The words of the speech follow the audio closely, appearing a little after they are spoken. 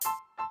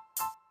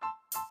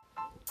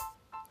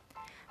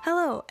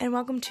Hello, and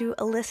welcome to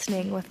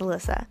Listening with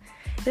Alyssa.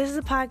 This is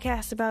a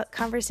podcast about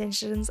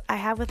conversations I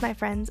have with my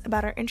friends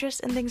about our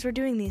interests and things we're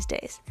doing these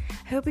days.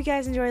 I hope you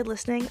guys enjoyed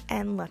listening,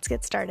 and let's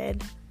get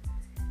started.